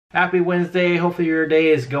Happy Wednesday. Hopefully your day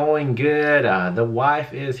is going good. The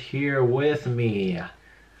wife is here with me.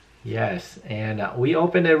 Yes, and we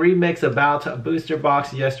opened a Remix About booster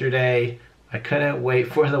box yesterday. I couldn't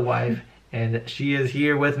wait for the wife, and she is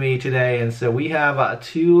here with me today. And so we have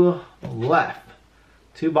two left.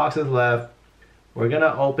 Two boxes left. We're going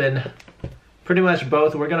to open pretty much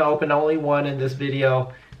both. We're going to open only one in this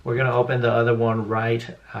video. We're going to open the other one right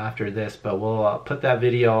after this, but we'll put that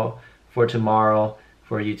video for tomorrow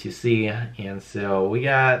for you to see. And so we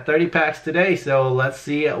got 30 packs today, so let's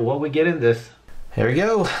see what we get in this. Here we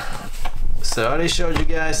go. So I already showed you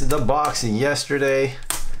guys the box yesterday.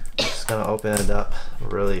 Just gonna open it up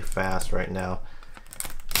really fast right now.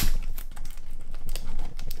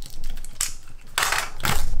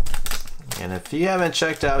 And if you haven't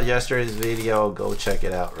checked out yesterday's video, go check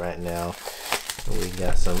it out right now. We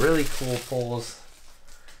got some really cool pulls,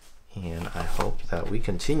 and I hope that we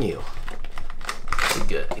continue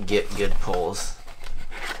to get good pulls.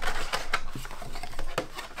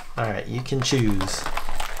 Alright, you can choose.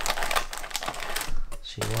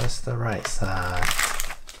 She wants the right side.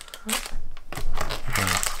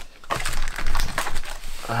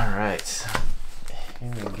 Alright,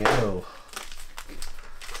 here we go.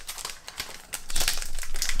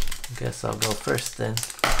 Guess I'll go first then.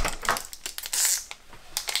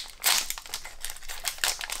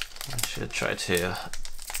 I should try to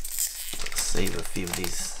save a few of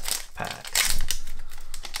these packs.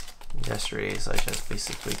 Yesterday's I just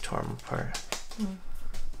basically tore them apart.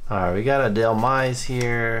 Alright, we got a Delmise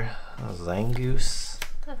here, a Zangoose.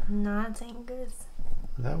 That's not Zangoose.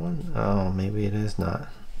 That one? Oh, maybe it is not.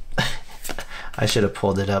 I should have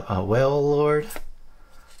pulled it up. A Whale Lord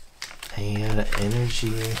and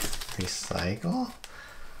Energy Recycle.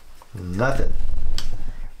 Nothing.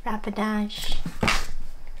 Rapidash.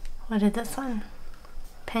 What is this one?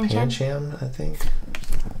 Pancham, I think.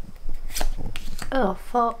 Oh,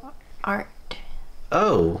 full art.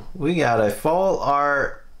 Oh, we got a full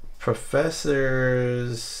art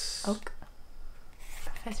Professor's Oak.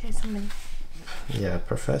 Professor somebody. Yeah,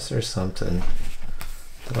 Professor something.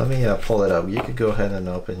 Let me pull it up. You could go ahead and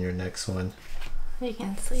open your next one. You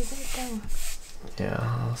can sleeve it then. Yeah,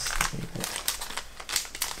 I'll sleeve it.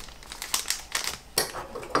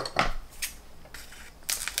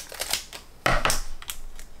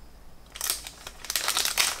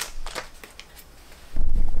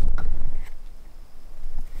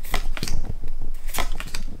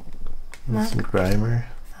 Some Grimer.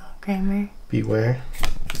 Oh, Grimer. Beware.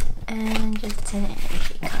 And just an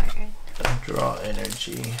energy card. Draw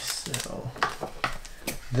energy. So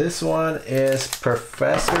this one is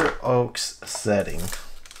Professor Oak's setting.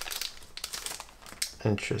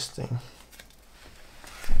 Interesting.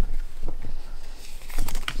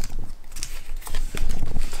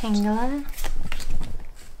 Tangela.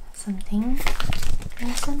 Something.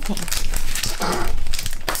 And something.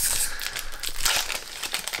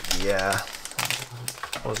 Yeah,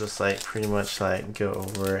 we'll just like pretty much like go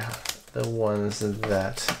over the ones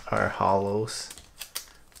that are hollows.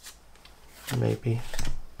 Maybe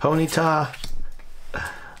Ponyta,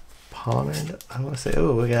 Palmer. I want to say,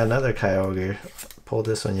 oh, we got another Kyogre. Pulled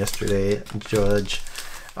this one yesterday. Judge.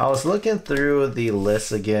 I was looking through the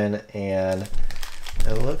list again, and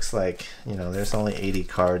it looks like, you know, there's only 80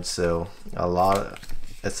 cards, so a lot.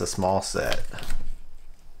 It's a small set.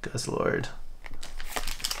 Good lord.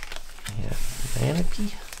 Yeah,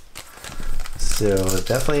 Manaphy. So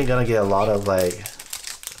definitely gonna get a lot of like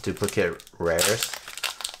duplicate rares,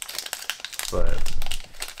 but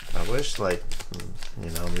I wish like, you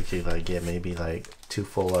know, we could like get maybe like 2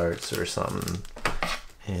 full arts or something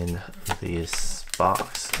in this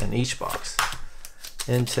box, in each box.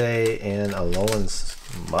 Entei and Alolan's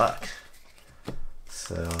Muck.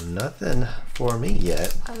 So nothing for me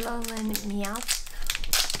yet. Alolan Meowth.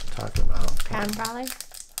 Talk about Crab Brawler.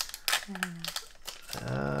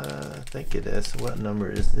 I think it is. What number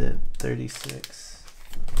is it? 36.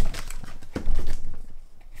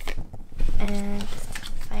 And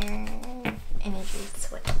Fire Energy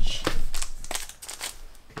Switch.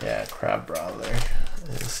 Yeah, Crab Brawler.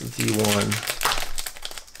 It's D1.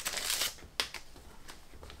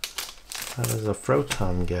 That is a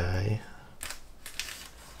Froton guy.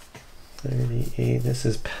 38. This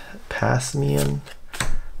is Passmian.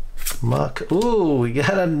 Muck. Ooh, we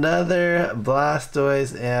got another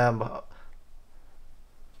Blastoise and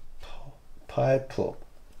Piplo.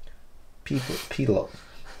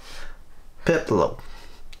 Piplo.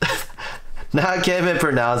 Now I can't even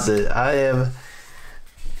pronounce it. I am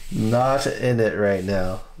not in it right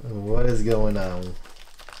now. What is going on?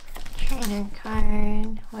 Trainer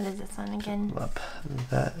card. What is this one again?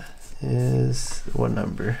 That is what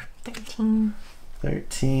number? 13.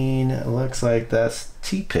 13. It looks like that's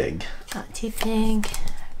T-Pig. T-Pig,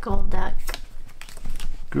 Gold Duck,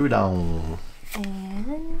 Groudon.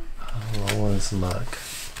 and Alolan's Muck.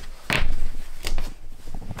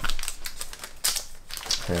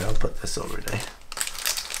 Here, I'll put this over there.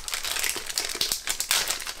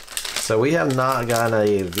 So we have not gotten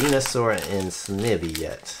a Venusaur and Snivy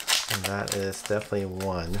yet. And that is definitely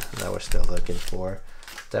one that we're still looking for.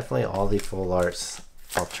 Definitely all the full arts,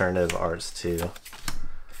 alternative arts too,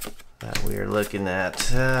 that we're looking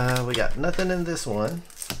at. We got nothing in this one.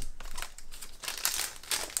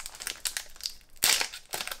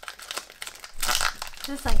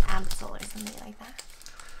 just like Absol or something like that.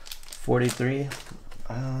 43.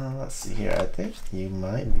 Let's see here. I think you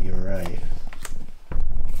might be right.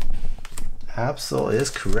 Absol is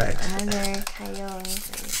correct. Another Kyogre.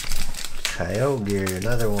 Kyogre,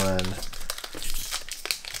 another one.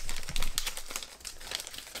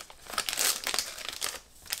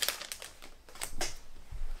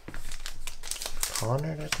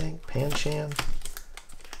 Ponard, I think. Pancham.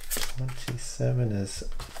 27 is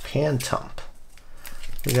Pantump.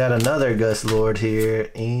 We got another Gus Lord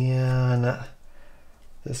here, and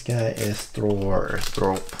this guy is Throp.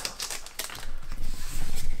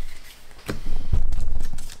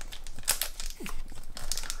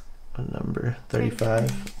 What number?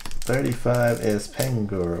 35. 35 is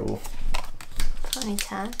Pangoro.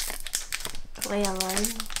 Ponyta. Wailord.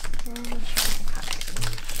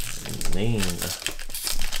 Man.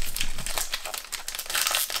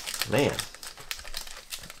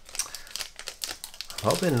 I'm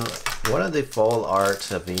hoping one of the full art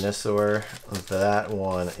of Venusaur, that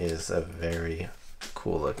one is a very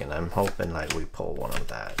cool looking. I'm hoping like we pull one of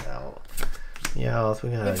that out. Yeah, we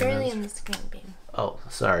got. You're barely in the screen, babe. Oh,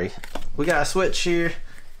 sorry. We got a switch here.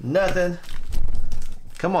 Nothing.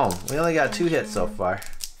 Come on. We only got 2 hits so far.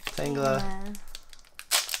 Tangela. Yeah.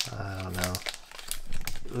 I don't know.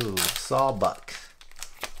 Ooh, Sawbuck.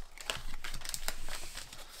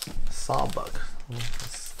 Sawbuck.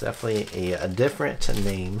 It's definitely a different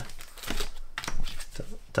name.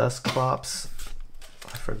 Dusclops.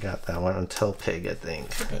 I forgot that one. Until Pig, I think.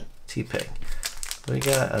 T-Pig. We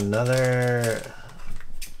got another.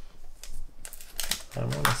 I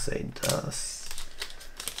want to say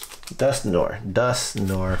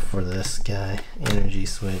Dustnor for this guy. Energy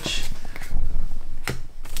switch.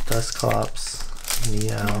 Dusclops.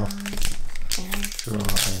 Meow. Draw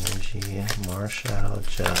energy. Marshadow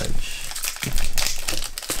Judge.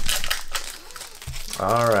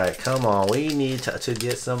 Alright, come on. We need to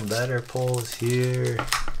get some better pulls here.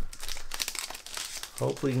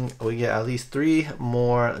 Hopefully we get at least 3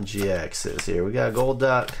 more GXs here. We got Gold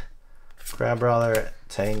Duck, Crabrawler,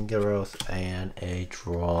 Tangrowth, and a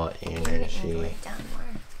Draw Energy. Angle it down more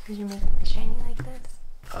because you're making it shiny like this.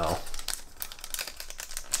 Oh.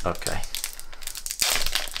 Okay.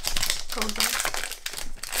 Gold Duck.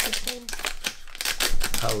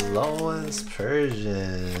 Alolan's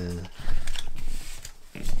Persian.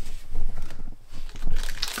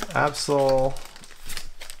 Absol.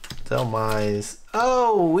 Delmise.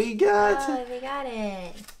 Oh, we got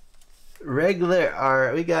it. regular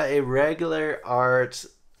art. We got a regular art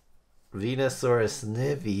Venusaur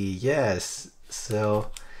Snivy. Yes.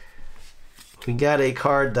 So we got a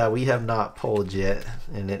card that we have not pulled yet,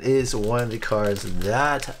 and it is one of the cards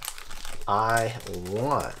that I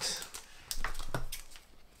want.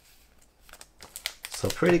 So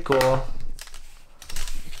pretty cool.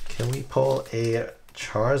 Can we pull a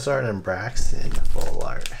Charizard and Braxton full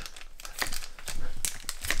art?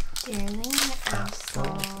 Dearling,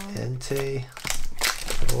 Absol, Entei,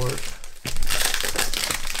 Dork.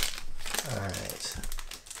 Alright.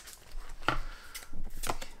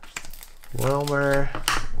 Wilmer,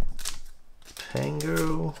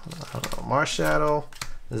 Pangu, I don't know, Marshadow,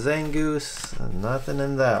 Zangoose, nothing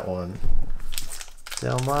in that one.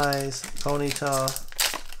 Delmise, Ponyta,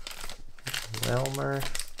 Wilmer.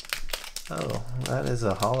 Oh, that is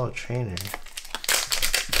a Holo Trainer.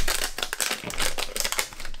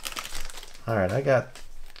 Alright, I got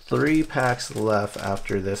 3 packs left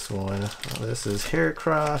after this one. This is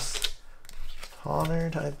Heracross,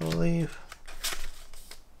 Honard, I believe.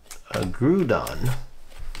 A Groudon.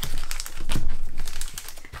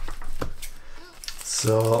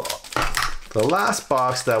 So the last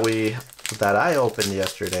box that I opened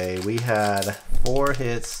yesterday, we had 4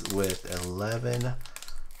 hits with 11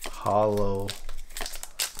 holo.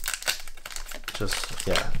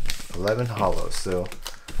 11 holos. So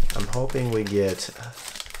I'm hoping we get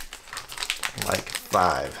like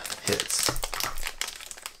 5 hits.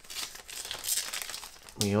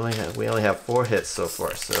 We only have 4 hits so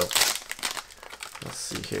far, so Let's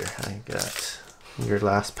see here. I got your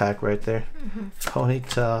last pack right there.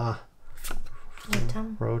 Ponyta,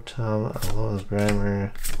 Rotom, Alolan's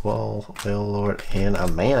Grammar, Wailord, and a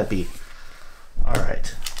Manaphy.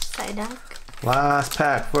 Alright. Psyduck. Last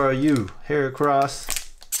pack for you. Heracross,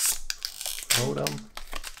 Rotom,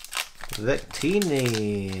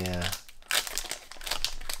 Victini.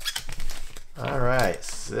 Alright,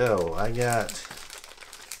 so I got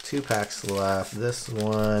 2 packs left. This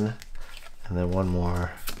one, and then one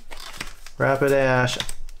more. Rapidash,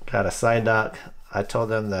 got a Psyduck. I told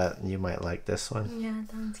them that you might like this one. Yeah,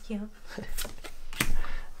 that one's cute.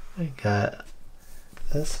 I got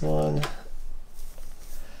this one.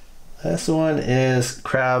 This one is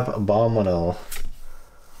Crabominal.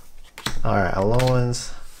 Alright,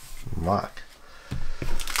 Alolan's Mock.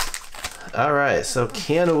 Alright, so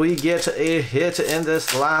can we get a hit in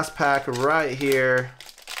this last pack right here?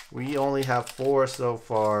 We only have 4 so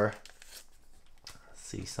far. Let's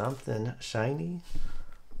see, something shiny.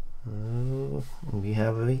 Oh, we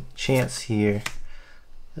have a chance here.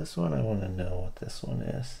 This one, I want to know what this one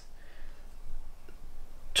is.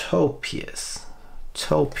 Topius.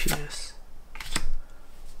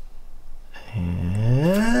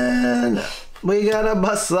 And we got a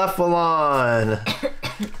Bucephalon.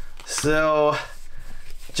 So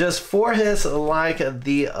just 4 hits like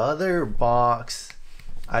the other box.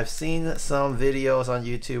 I've seen some videos on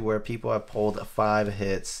YouTube where people have pulled 5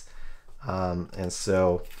 hits. And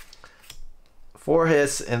so 4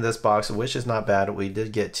 hits in this box, which is not bad. We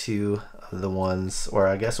did get 2 of the ones, or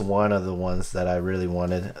I guess 1 of the ones that I really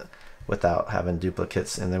wanted without having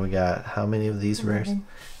duplicates. And then we got how many of these 11. rares?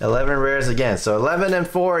 11 rares again. So 11 and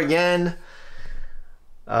 4 again.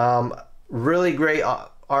 Really great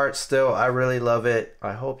art still. I really love it.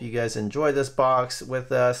 I hope you guys enjoy this box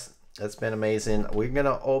with us. It's been amazing. We're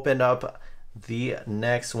gonna open up the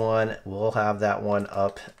next one. We'll have that one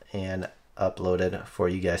up and uploaded for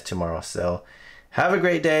you guys tomorrow. So have a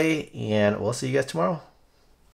great day, and we'll see you guys tomorrow.